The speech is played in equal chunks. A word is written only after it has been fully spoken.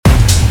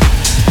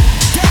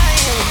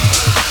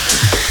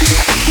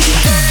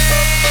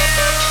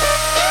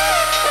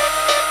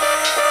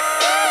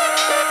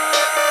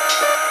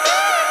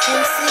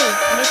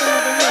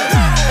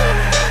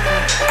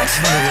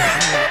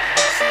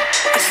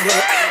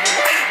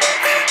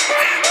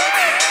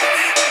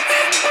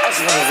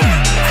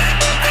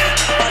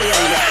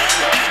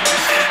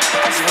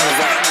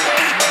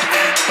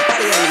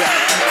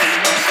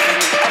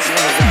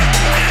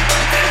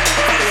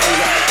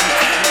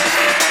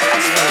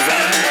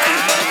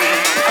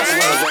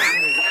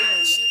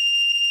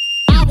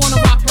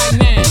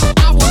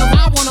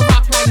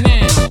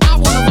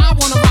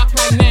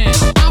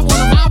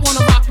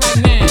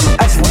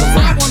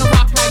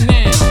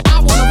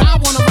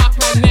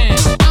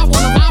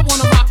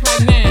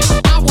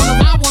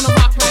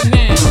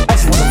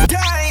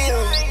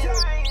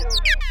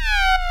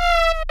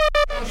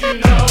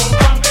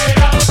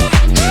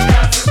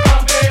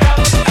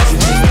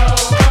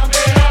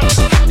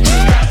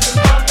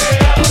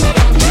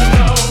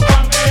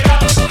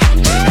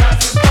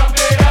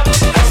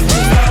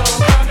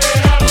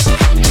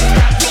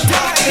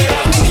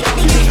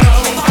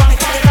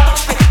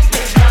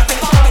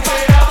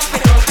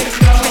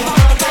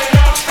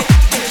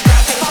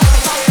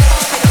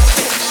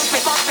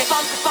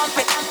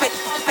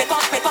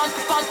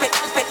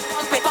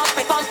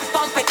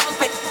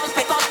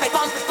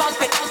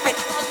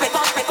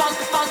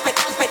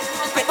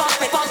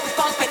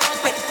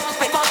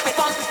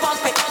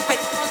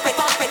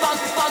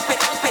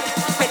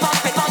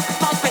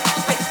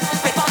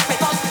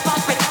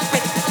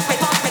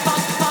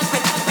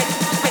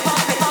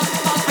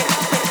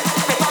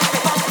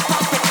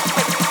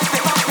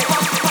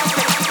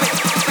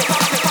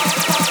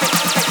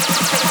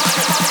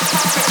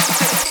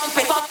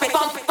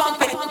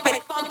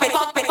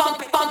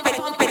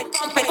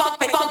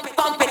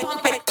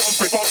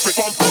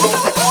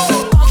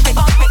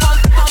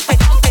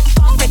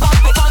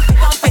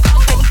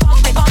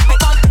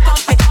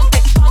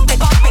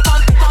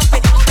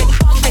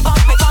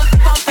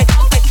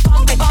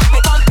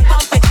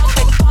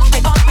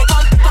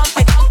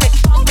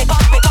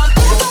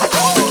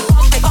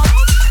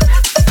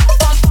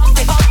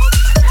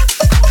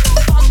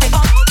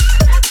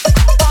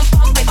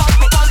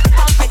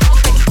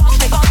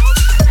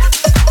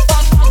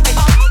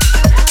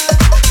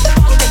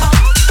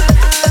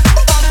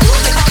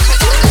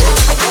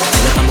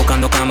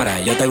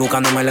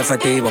buscándome el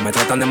efectivo. Me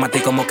tratan de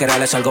matar como que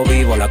les salgo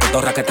vivo. La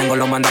cotorra que tengo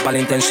lo manda para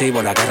el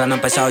intensivo. La guerra no ha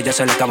empezado y ya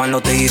se le acaban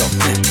los tiros.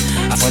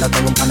 Afuera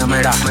tengo un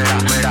panamera.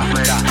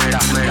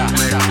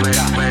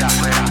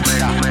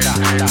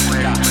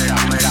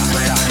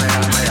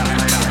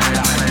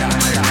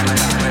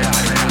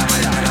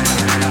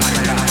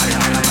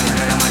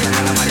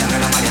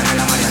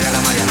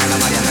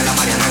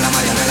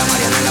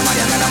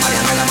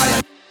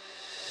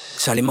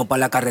 Salimos para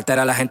la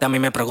carretera, la gente a mí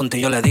me pregunta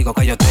y yo le digo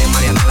que yo estoy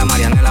Marianela,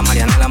 Marianela,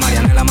 Marianela,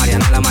 Marianela,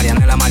 Marianela,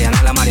 Marianela,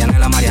 Marianela,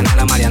 Marianela,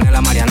 Marianela, Marianela,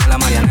 Marianela,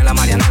 Marianela,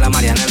 Marianela,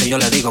 Marianela, y yo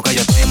le digo que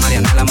yo estoy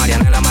Marianela,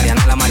 Marianela,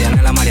 Marianela,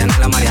 Marianela,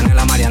 Marianela, Marianela,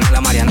 Marianela,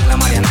 Marianela, Marianela,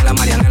 Marianela,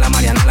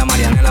 Marianela,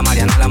 Marianela,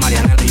 Marianela,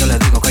 Marianela, y yo le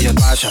digo que yo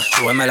pasa.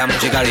 Súbeme la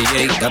música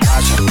DJ, ¿qué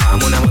pasa?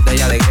 Dame una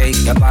botella de gay,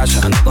 ¿qué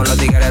pasa? Ando con los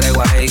tigres de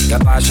Guay, ¿qué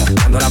pasa?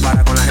 Dando la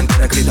para con la gente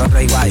de Cristo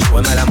Rey Guay.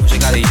 Súbeme la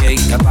música DJ,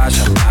 ¿qué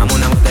pasa? Dame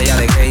una botella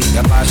de gay,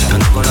 ¿qué pasa?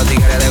 Ando con los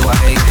tigres de Guay.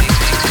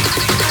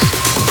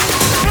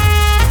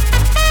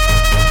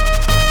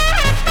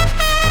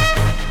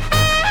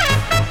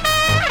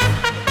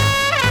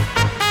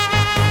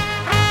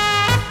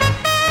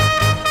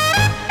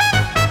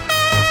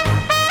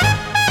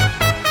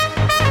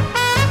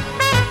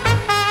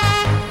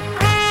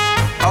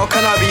 How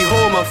can I be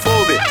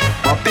homophobic?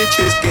 My bitch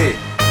is gay.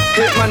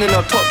 Hitman in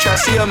a top try,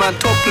 see a man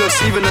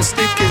topless, even a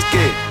stick is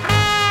gay.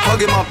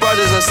 Hugging my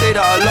brothers and say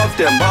that I love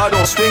them, but I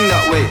don't swing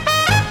that way.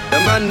 The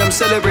man them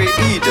celebrate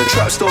Eid, the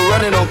trap still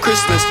running on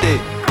Christmas Day.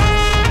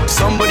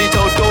 Somebody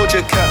told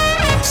Doja Cat,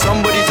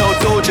 somebody told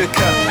Doja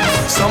Cat,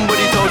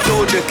 somebody told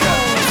Doja Cat,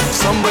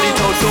 somebody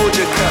told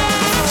Doja Cat,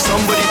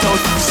 somebody told,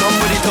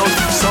 somebody told,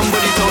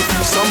 somebody told, somebody told,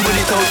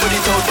 somebody told,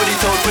 somebody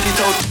told, somebody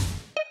told.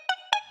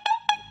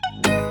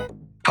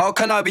 How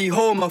can I be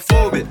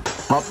homophobic?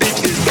 My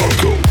bitch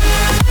is gay.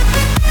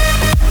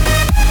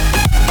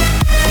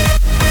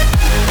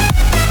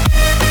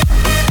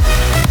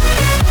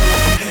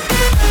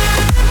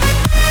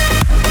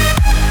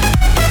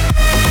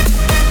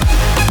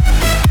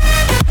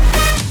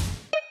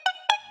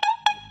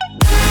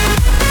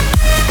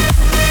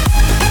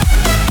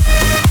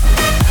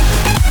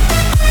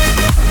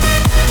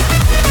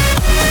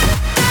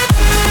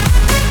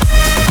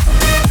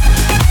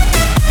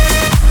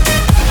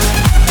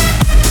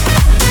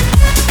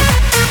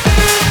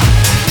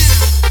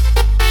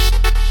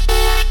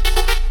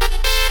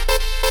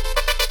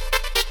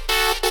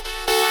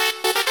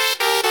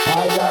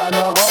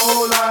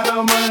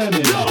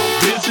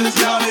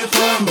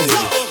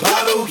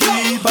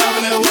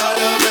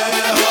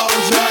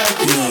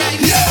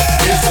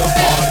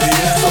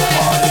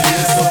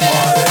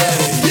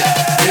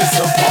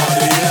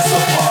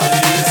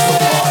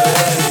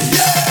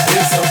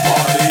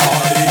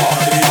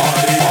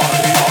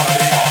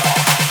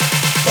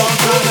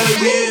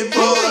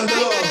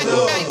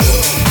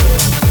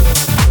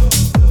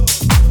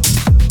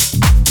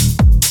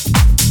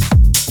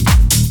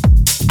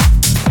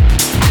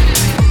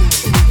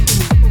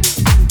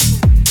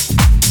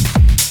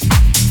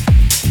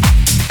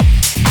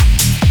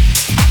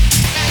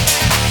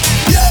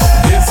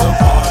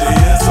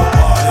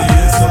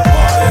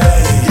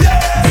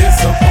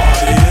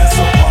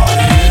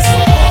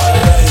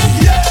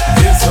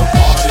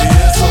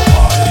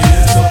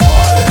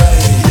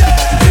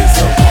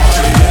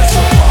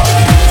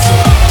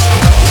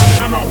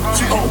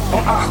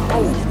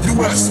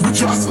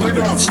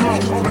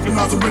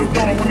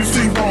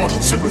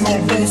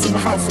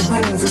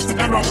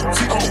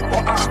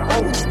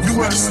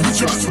 press, you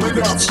just read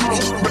out slow.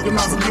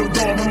 Recognize a real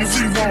dog when you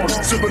see one.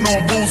 Sipping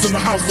on booze in the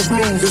house of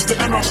blues. It's the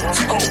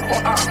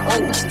N-O-T-O-R-I-O-U-S.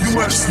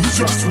 You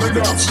just read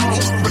out slow.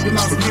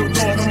 Recognize a real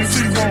dog when you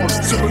see one.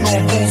 Sipping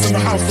on booze in the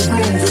house of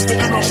blues. It's the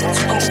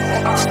N-O-T-O-R-I-O-U-S.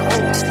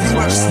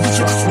 You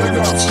just read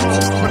out slow.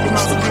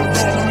 Recognize a real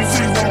dog when you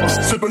see one.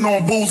 Sipping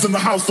on booze in the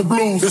house of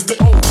blues. It's the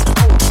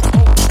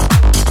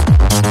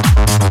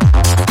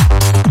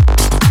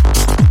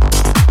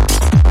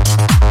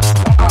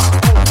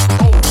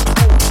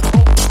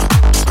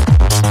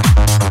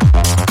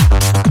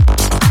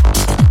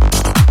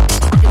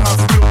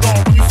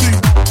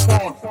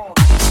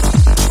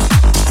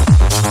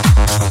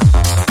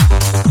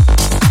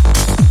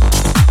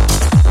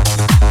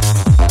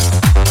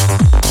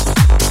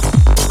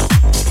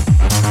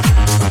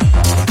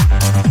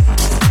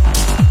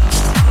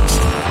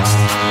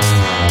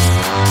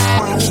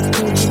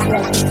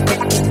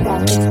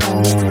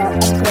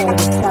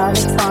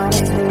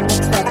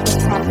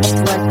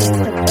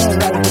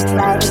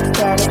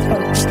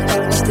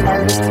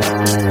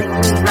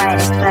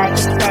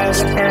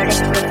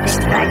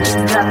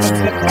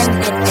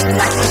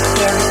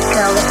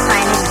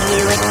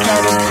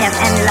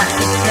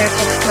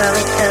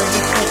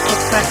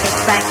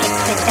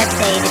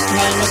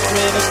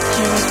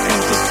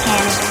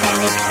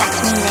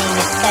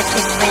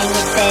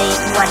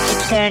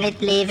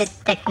leave it,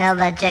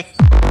 technologic.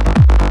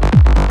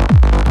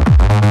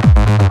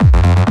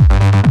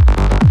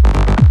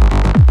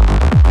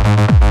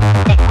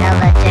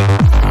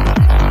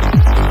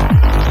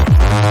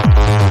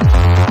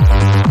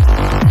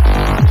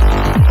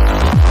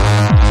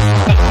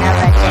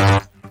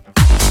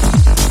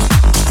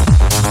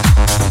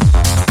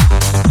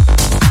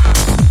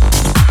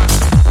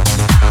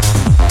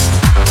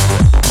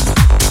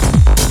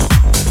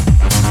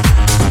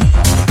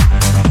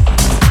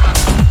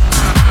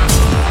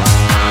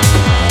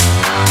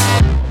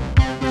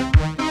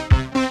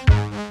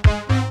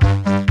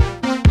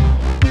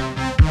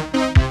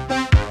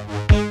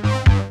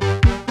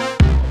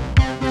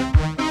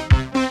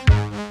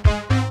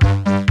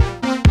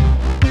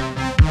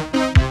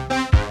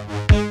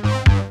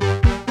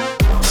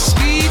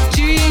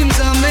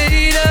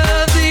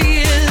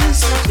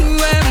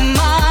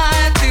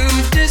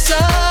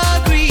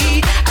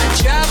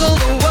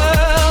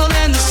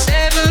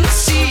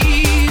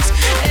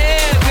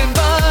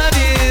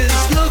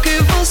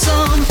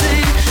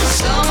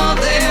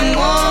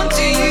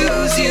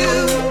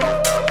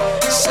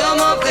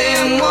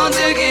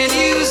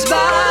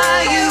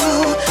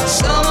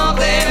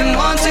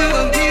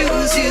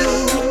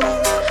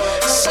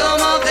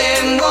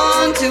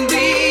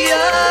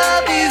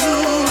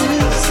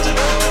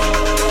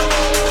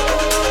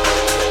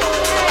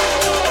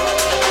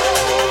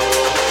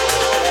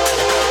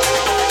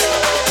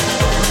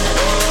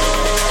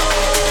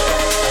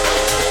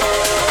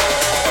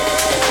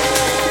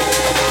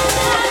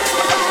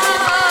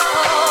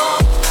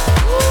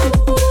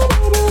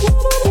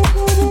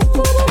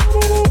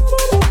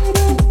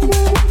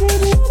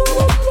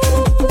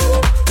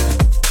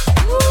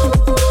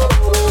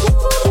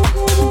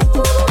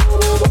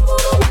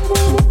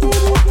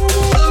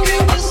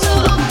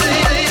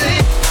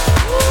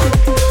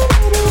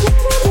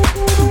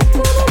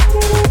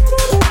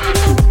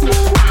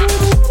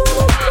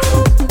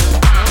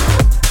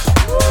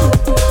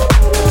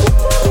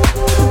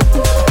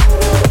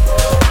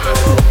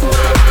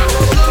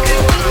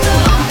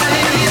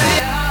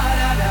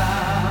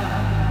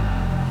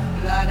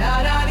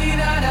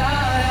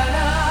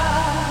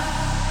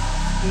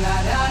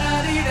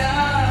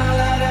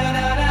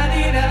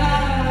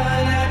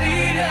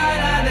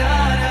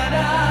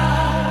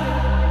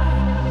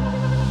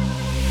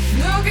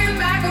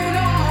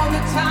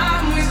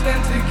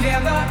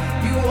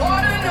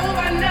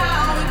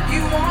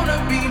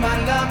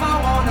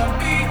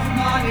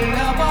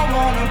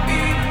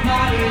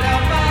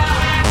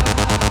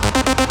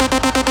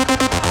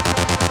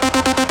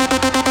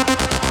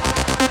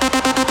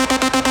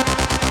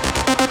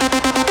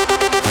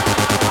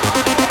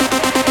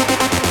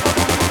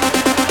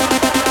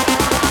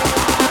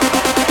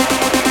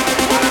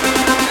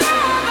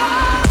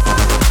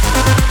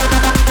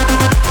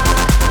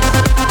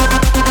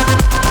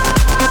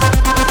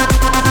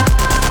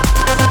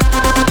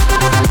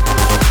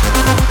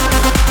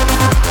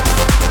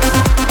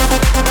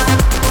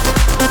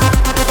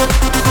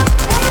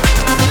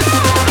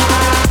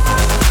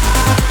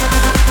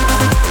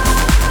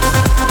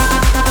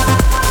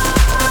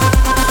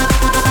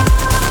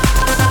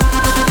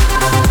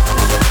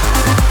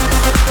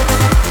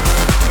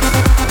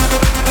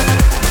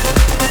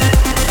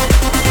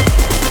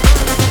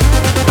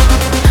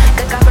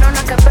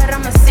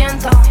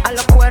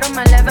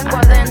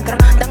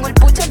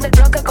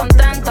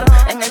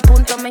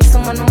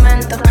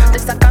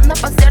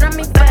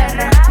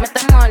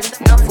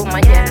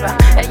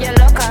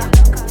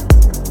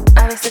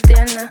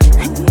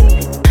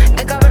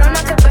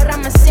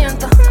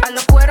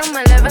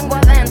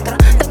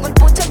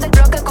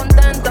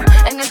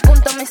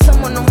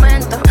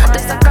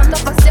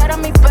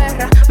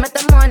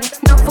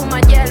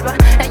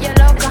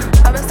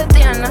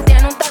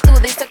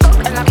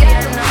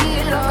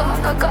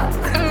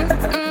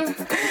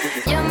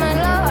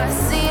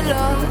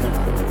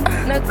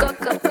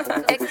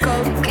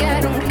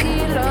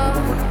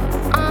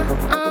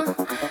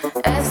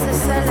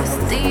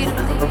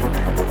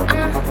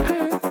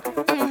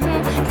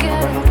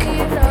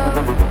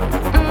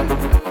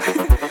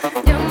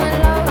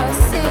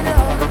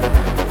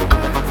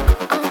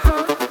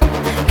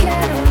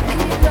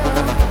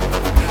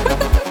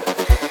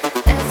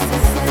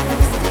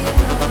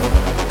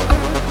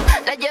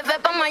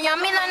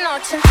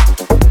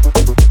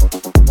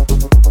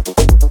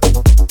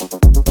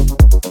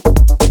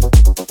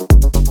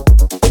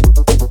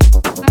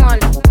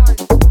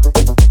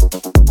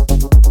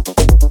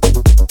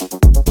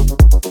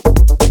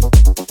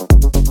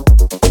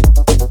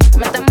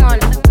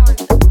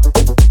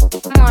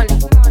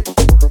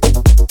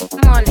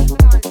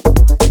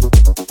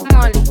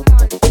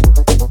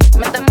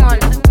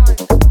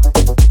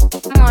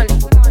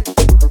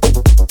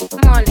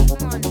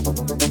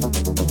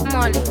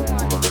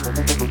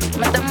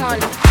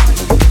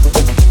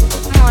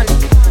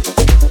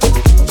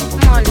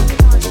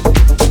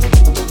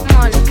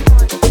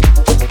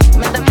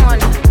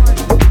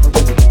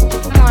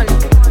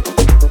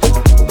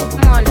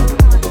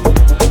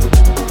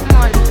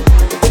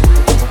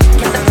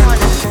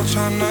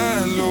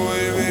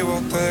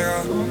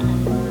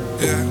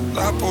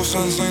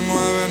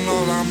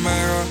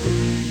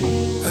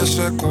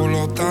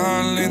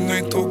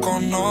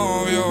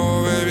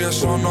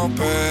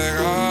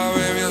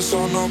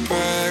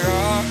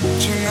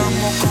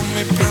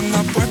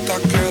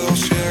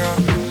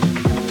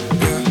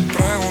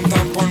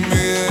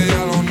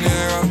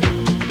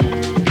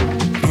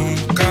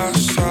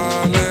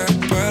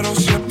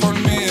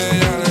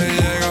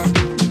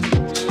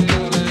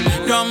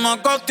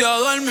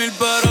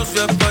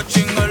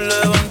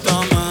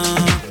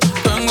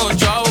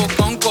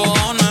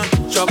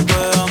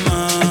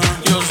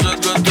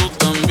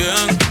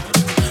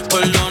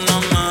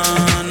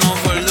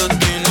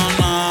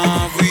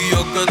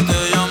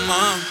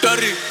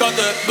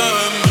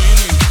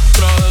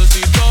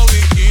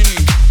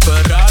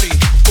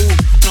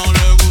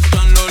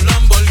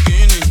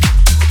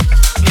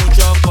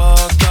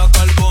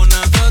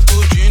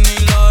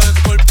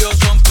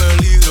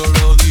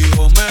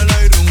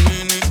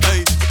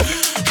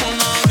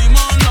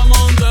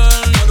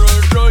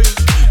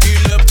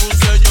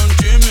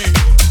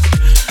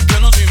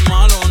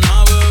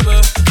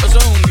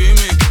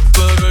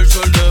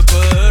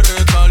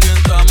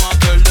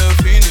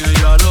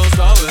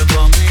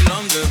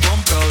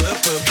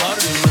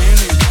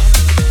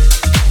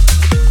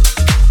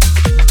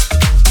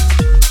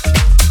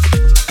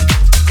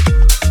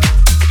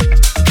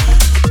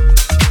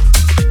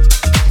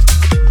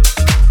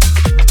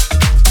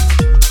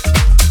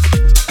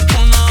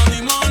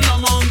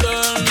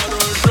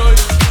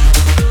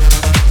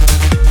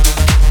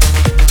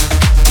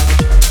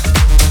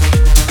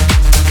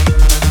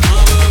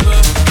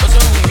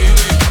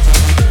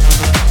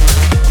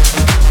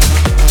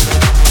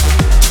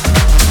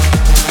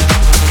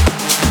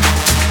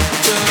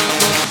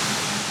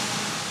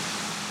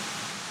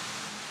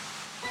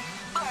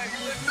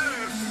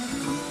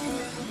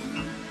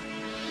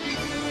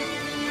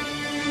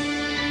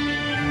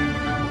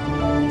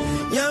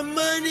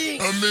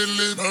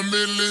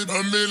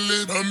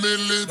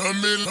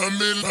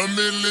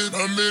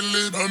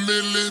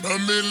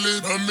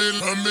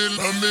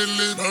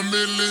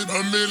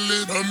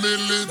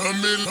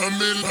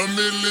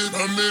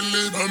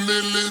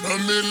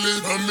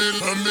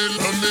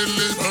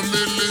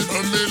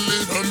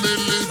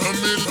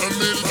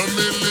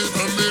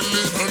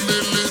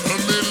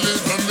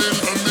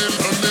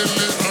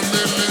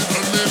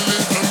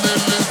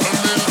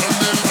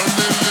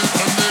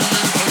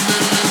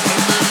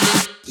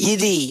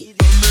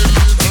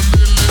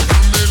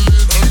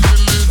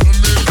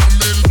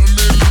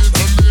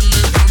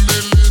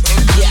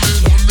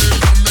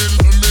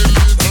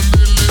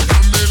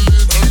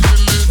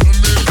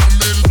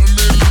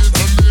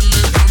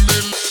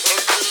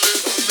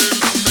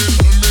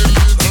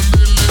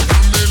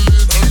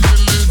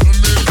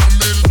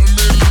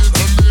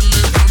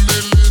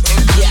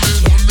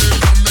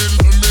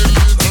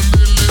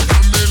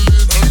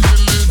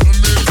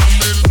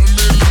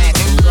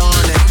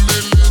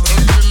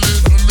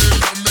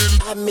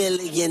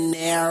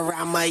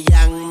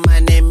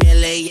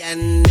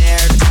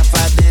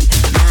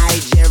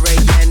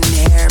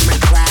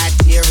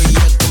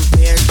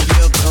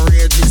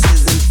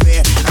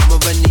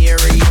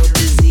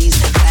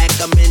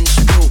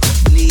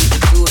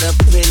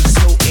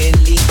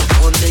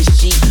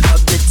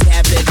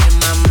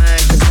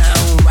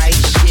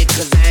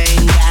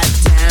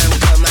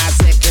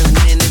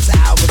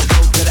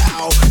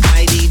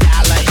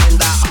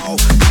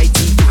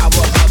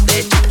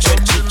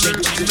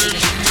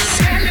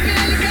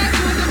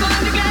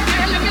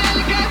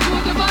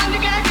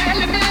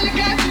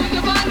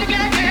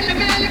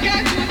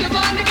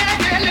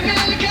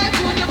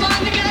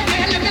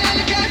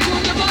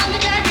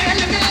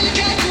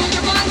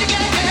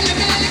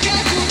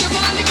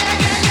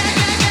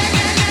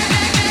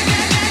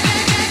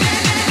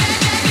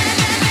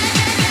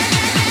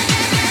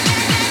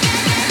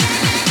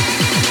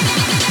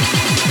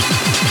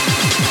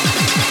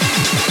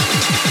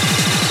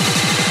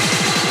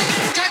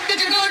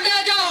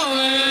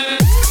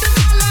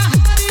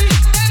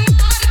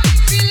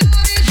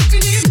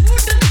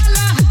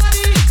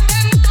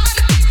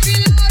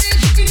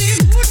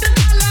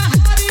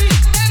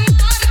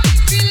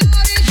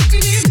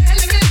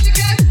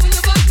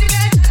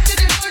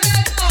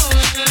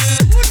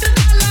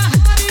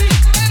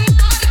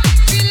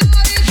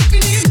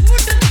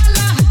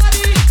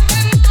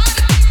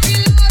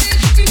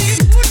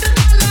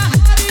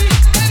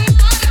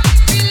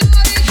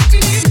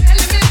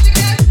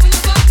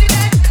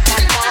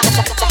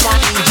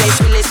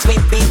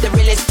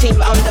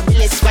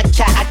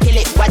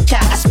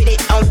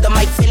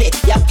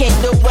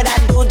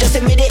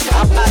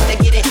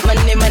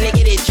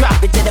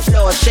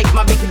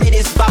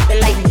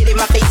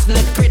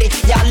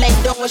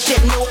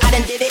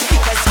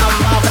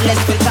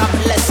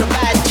 ruthless, a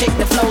bad chick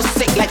that flows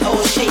sick like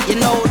oh shit. You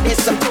know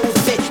this, I'm too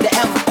fit, the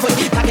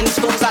earthquake. Knocking these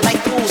fools out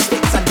like pool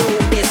sticks. I do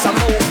this, I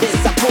move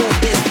this, I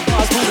prove this.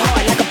 Bars beat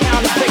hard like a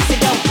pound of bricks. It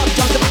don't up,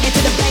 jump the boogie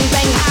to the bang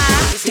bang.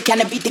 It's the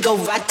kind of beat to go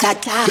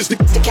rat-ta-ta. It's the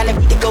kind of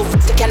beat to go,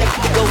 it's the kind of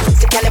beat to go, it's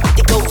the kind of beat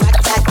to go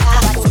rat-ta-ta,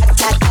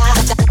 rat-ta-ta,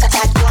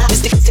 rat-ta-ta.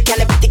 It's the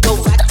kind of beat to go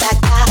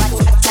rat-ta-ta,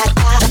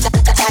 rat-ta-ta,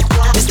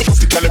 rat-ta-ta. It's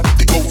the kind of beat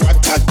to go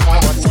rat-ta-ta,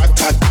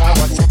 rat-ta-ta,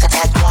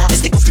 rat-ta-ta.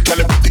 It's the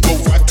kind of beat to go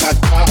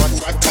rat-ta-ta,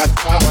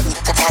 rat-ta-ta,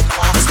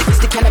 rat-ta-ta. It's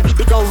the kind of beat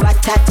to go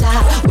rat-ta-ta.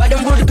 Why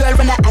them rude girl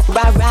when I act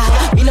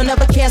rah-rah? Me no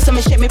never care, so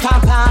me shake me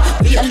pom-pom.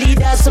 Be a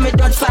leader, so me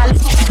don't fall.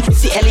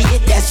 See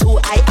Elliot, that's who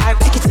I are.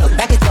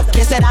 Back it up,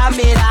 guess that I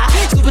made her.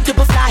 Super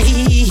duper fly,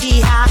 hee hee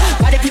hee ha.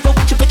 Why the people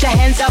want you put your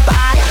hands up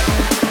high?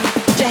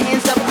 Put your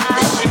hands up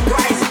high.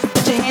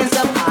 Put your hands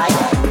up high.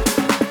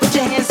 Put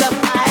your hands up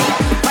high.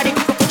 Why the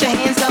people put your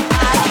hands up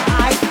high?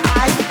 High,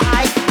 high,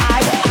 high,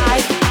 high,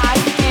 high, high.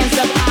 Hands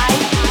up high.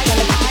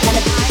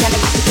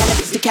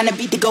 It's the kind of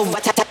beat to go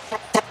rat-ta-ta.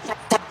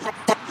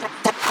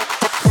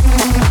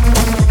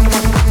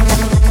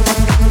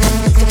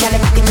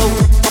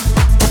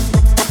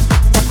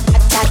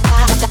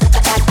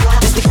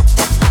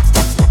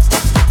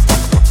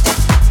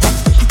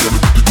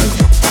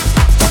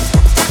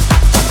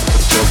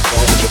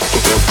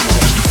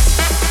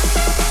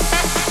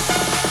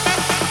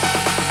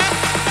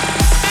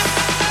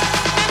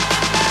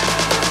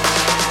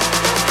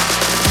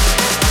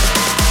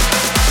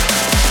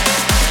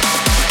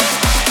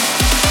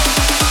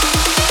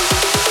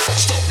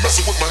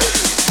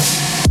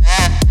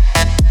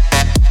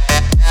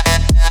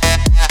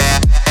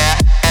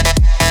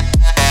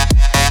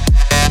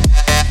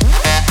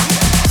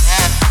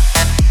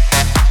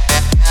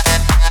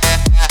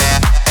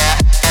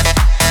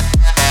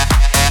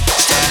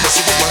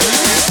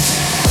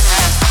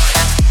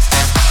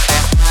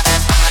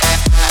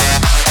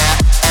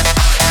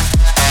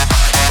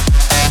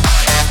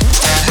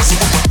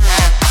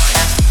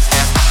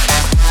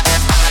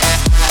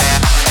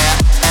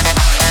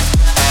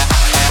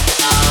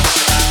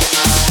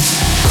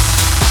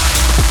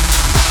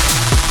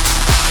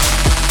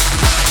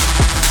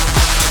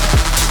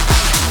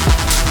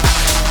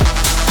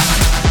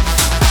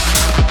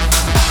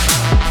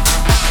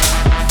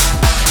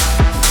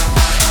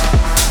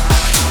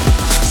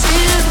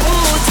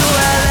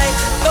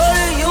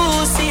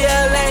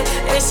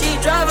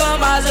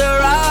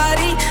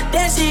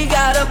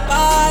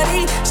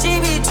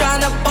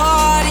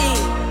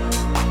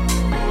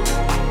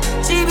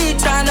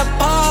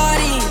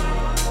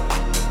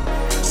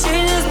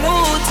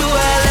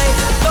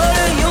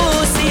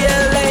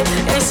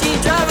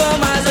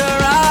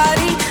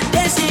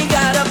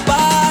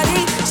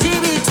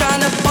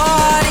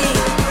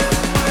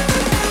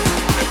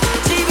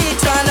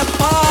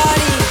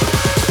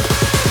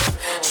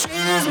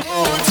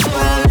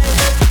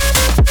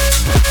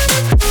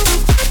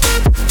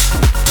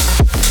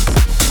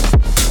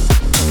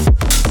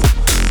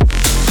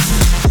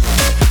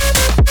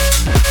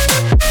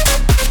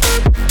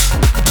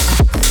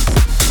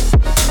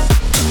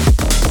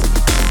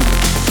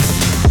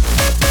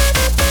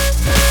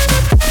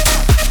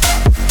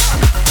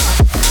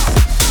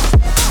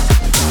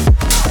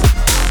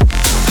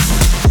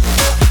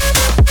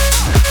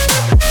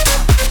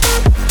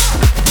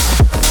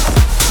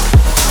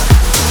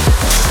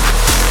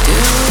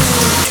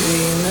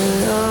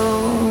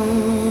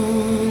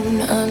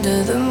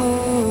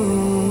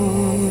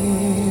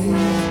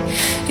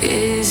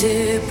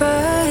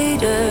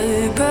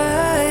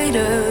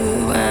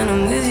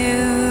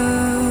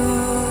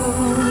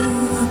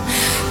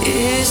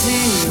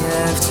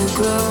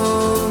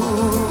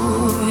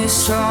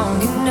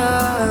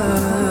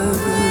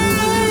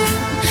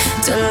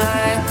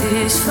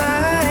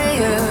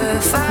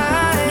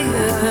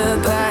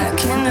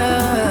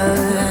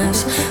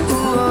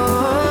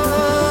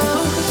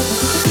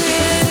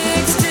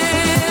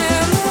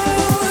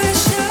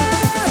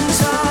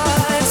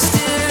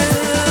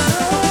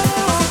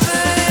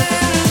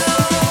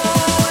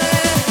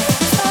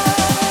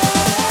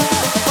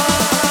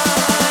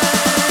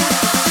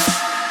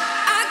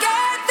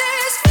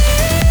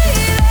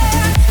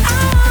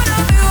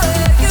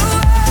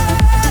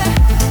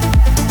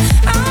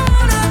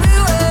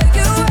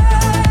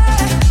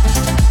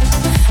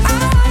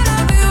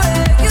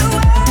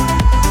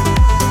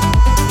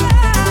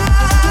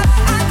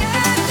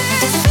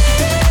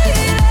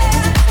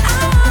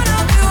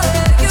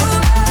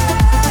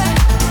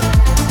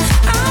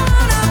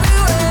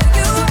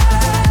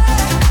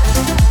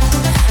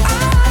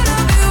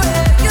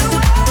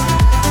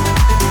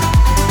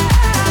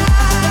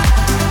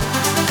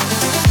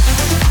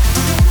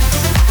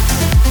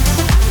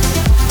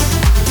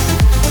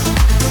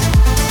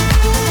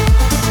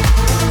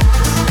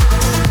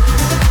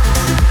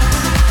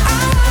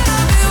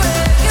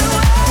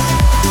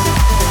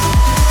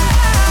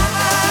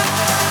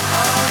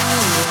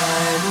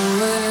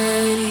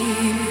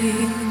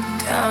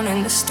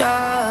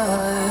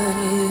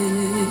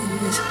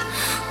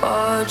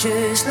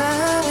 just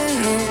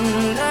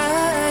lying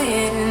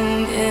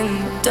in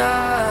the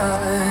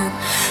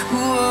dark.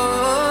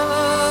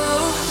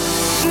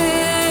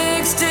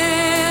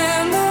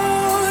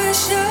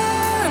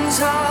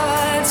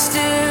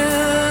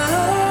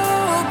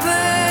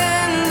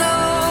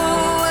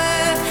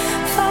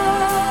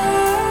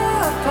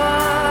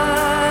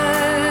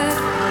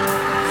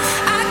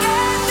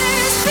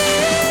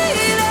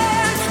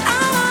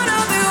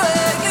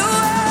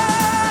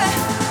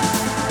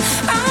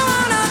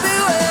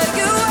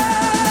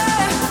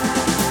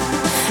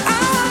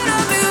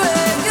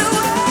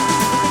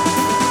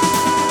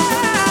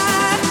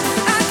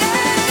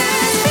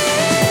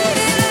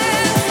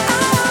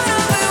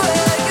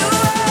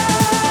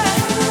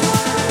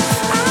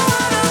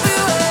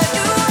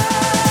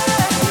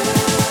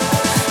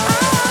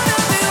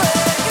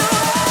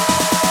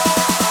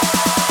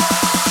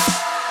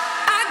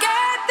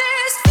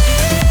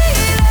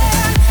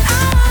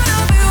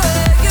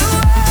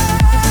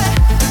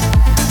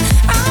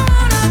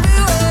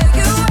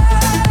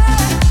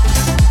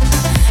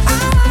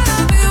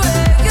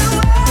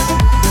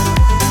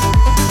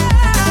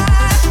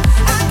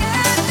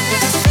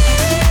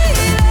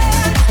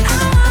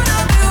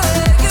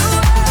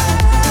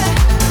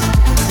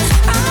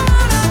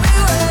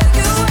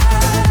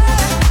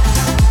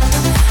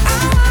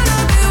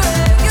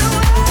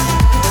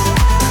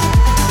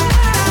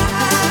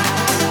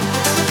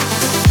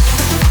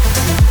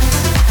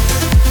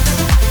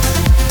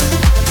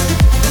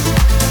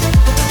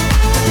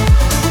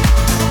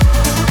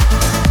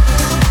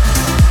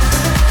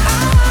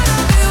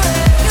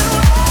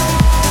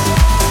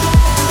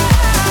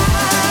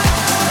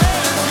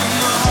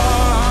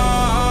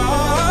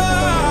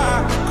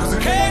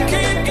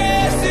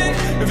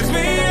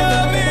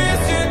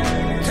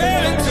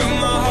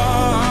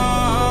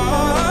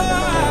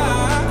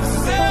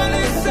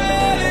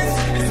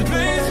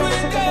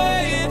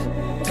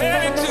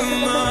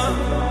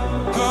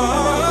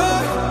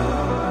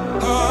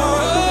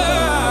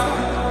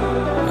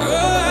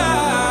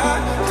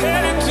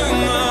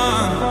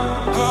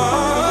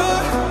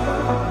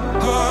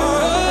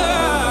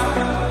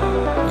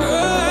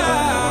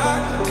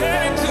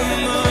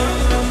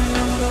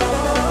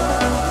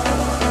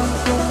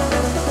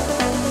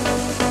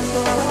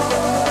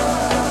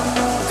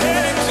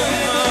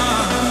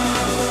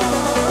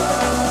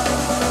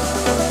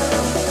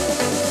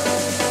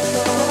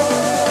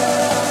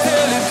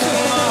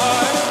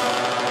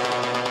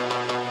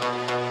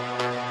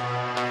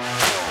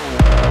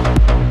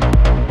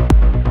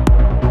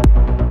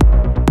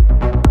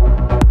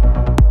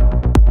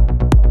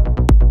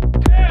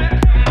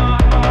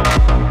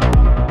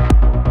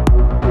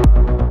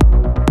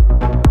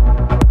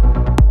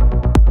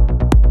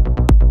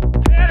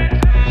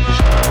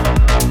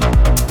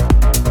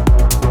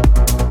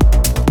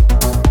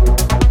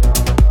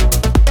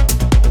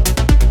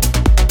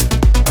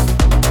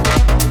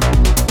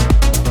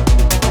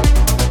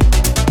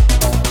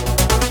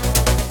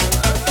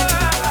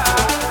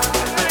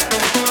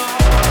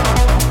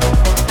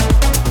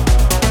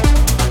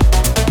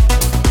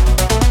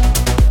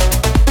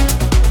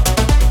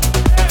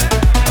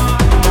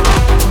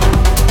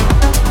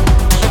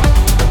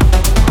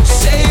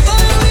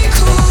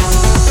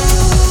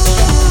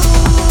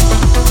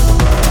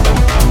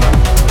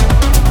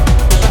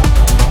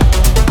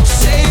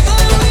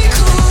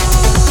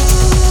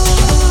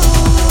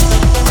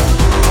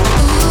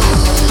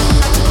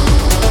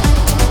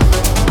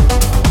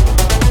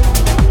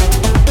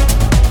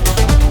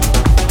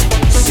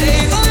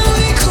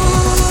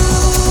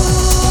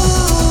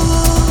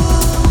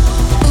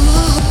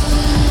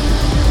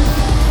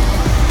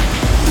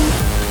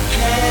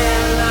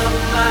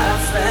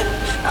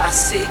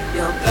 see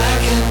you're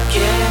back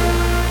again.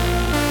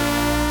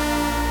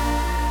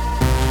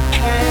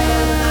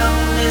 And a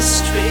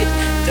mystery,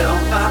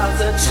 don't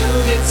bother to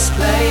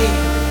explain.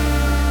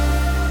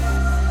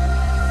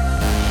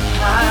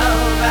 How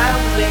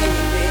about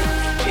lately,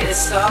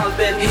 it's all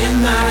been in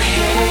my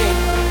head.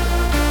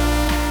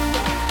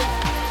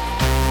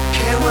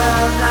 Yeah,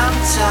 well, I'm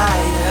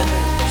tired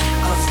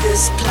of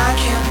this black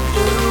and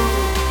blue,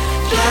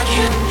 black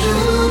and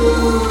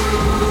blue.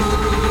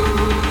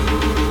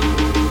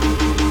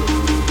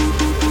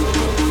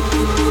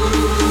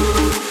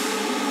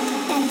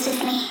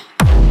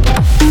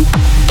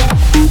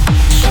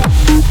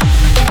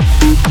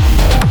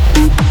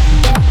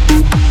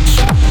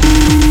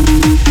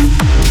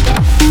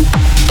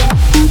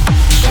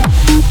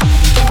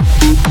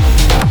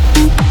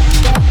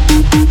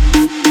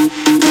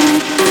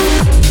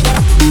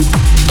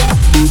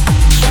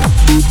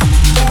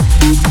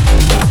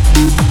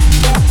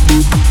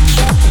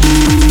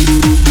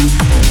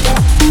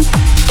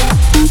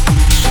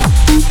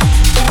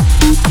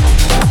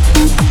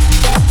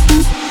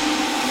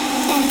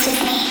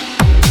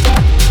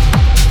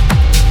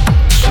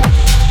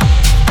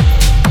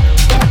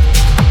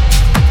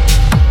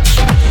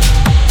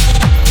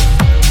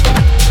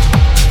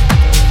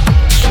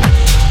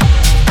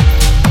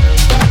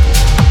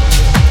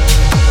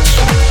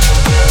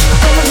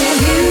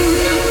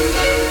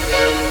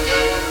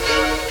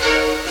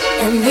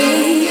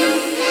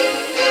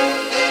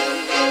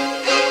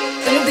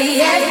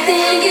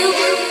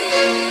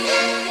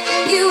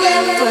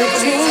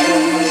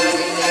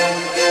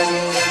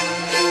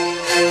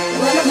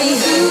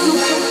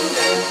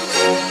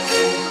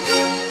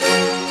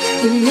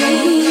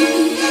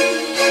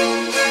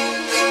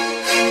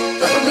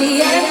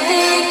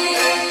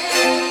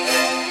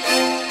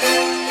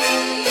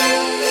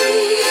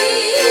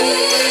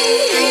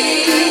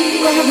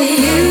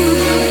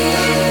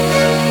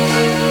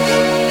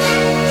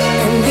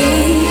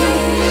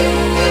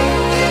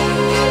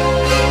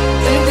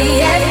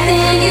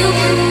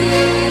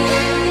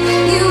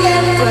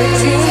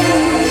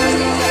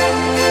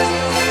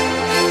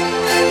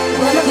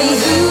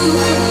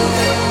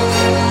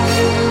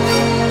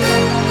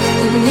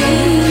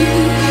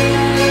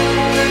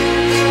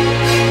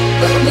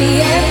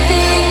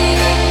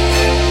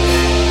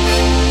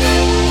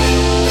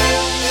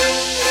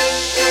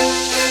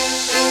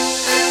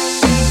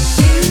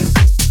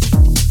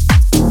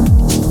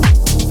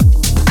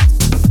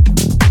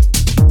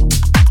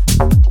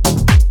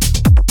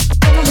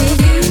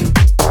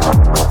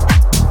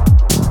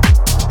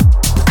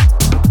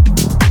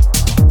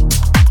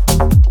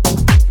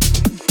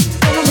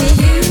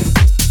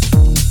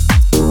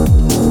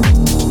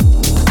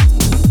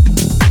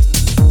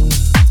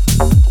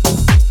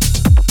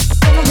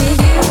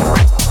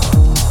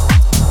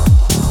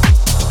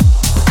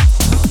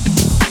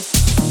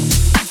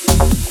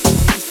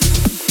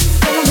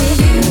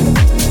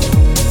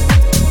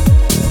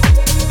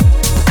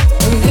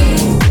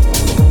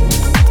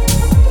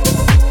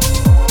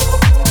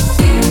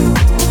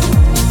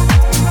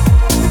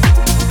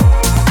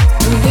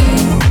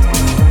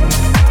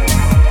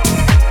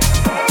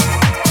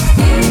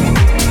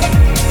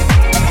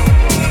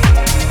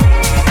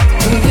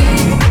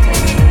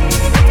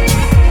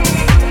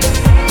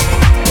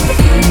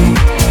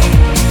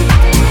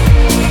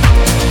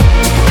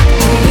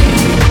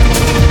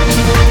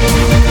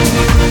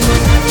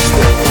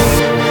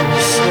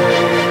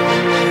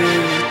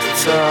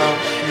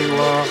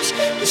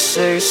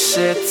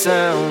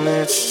 down,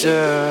 it's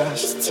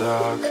just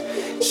talk.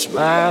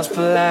 Smiles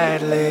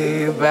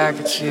politely back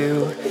at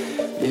you.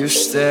 You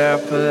stare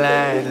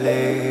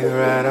politely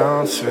right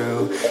on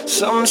through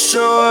some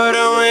sort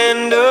of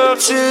window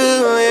to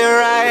your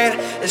right.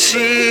 As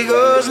she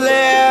goes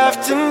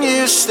left and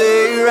you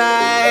stay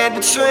right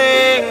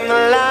between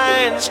the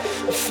lines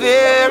of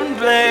fear and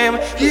blame.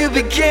 You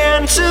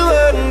began to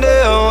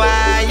wonder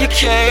why you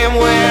came.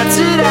 Where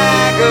did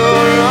I go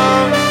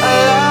wrong? I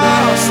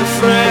lost a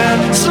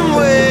friend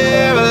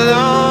somewhere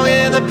along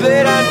in the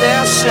pit. I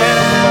now said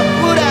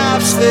I would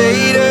have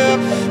stayed up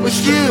with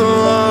you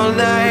all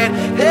night,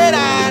 had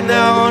I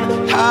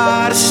known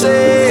how to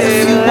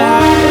say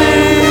goodbye.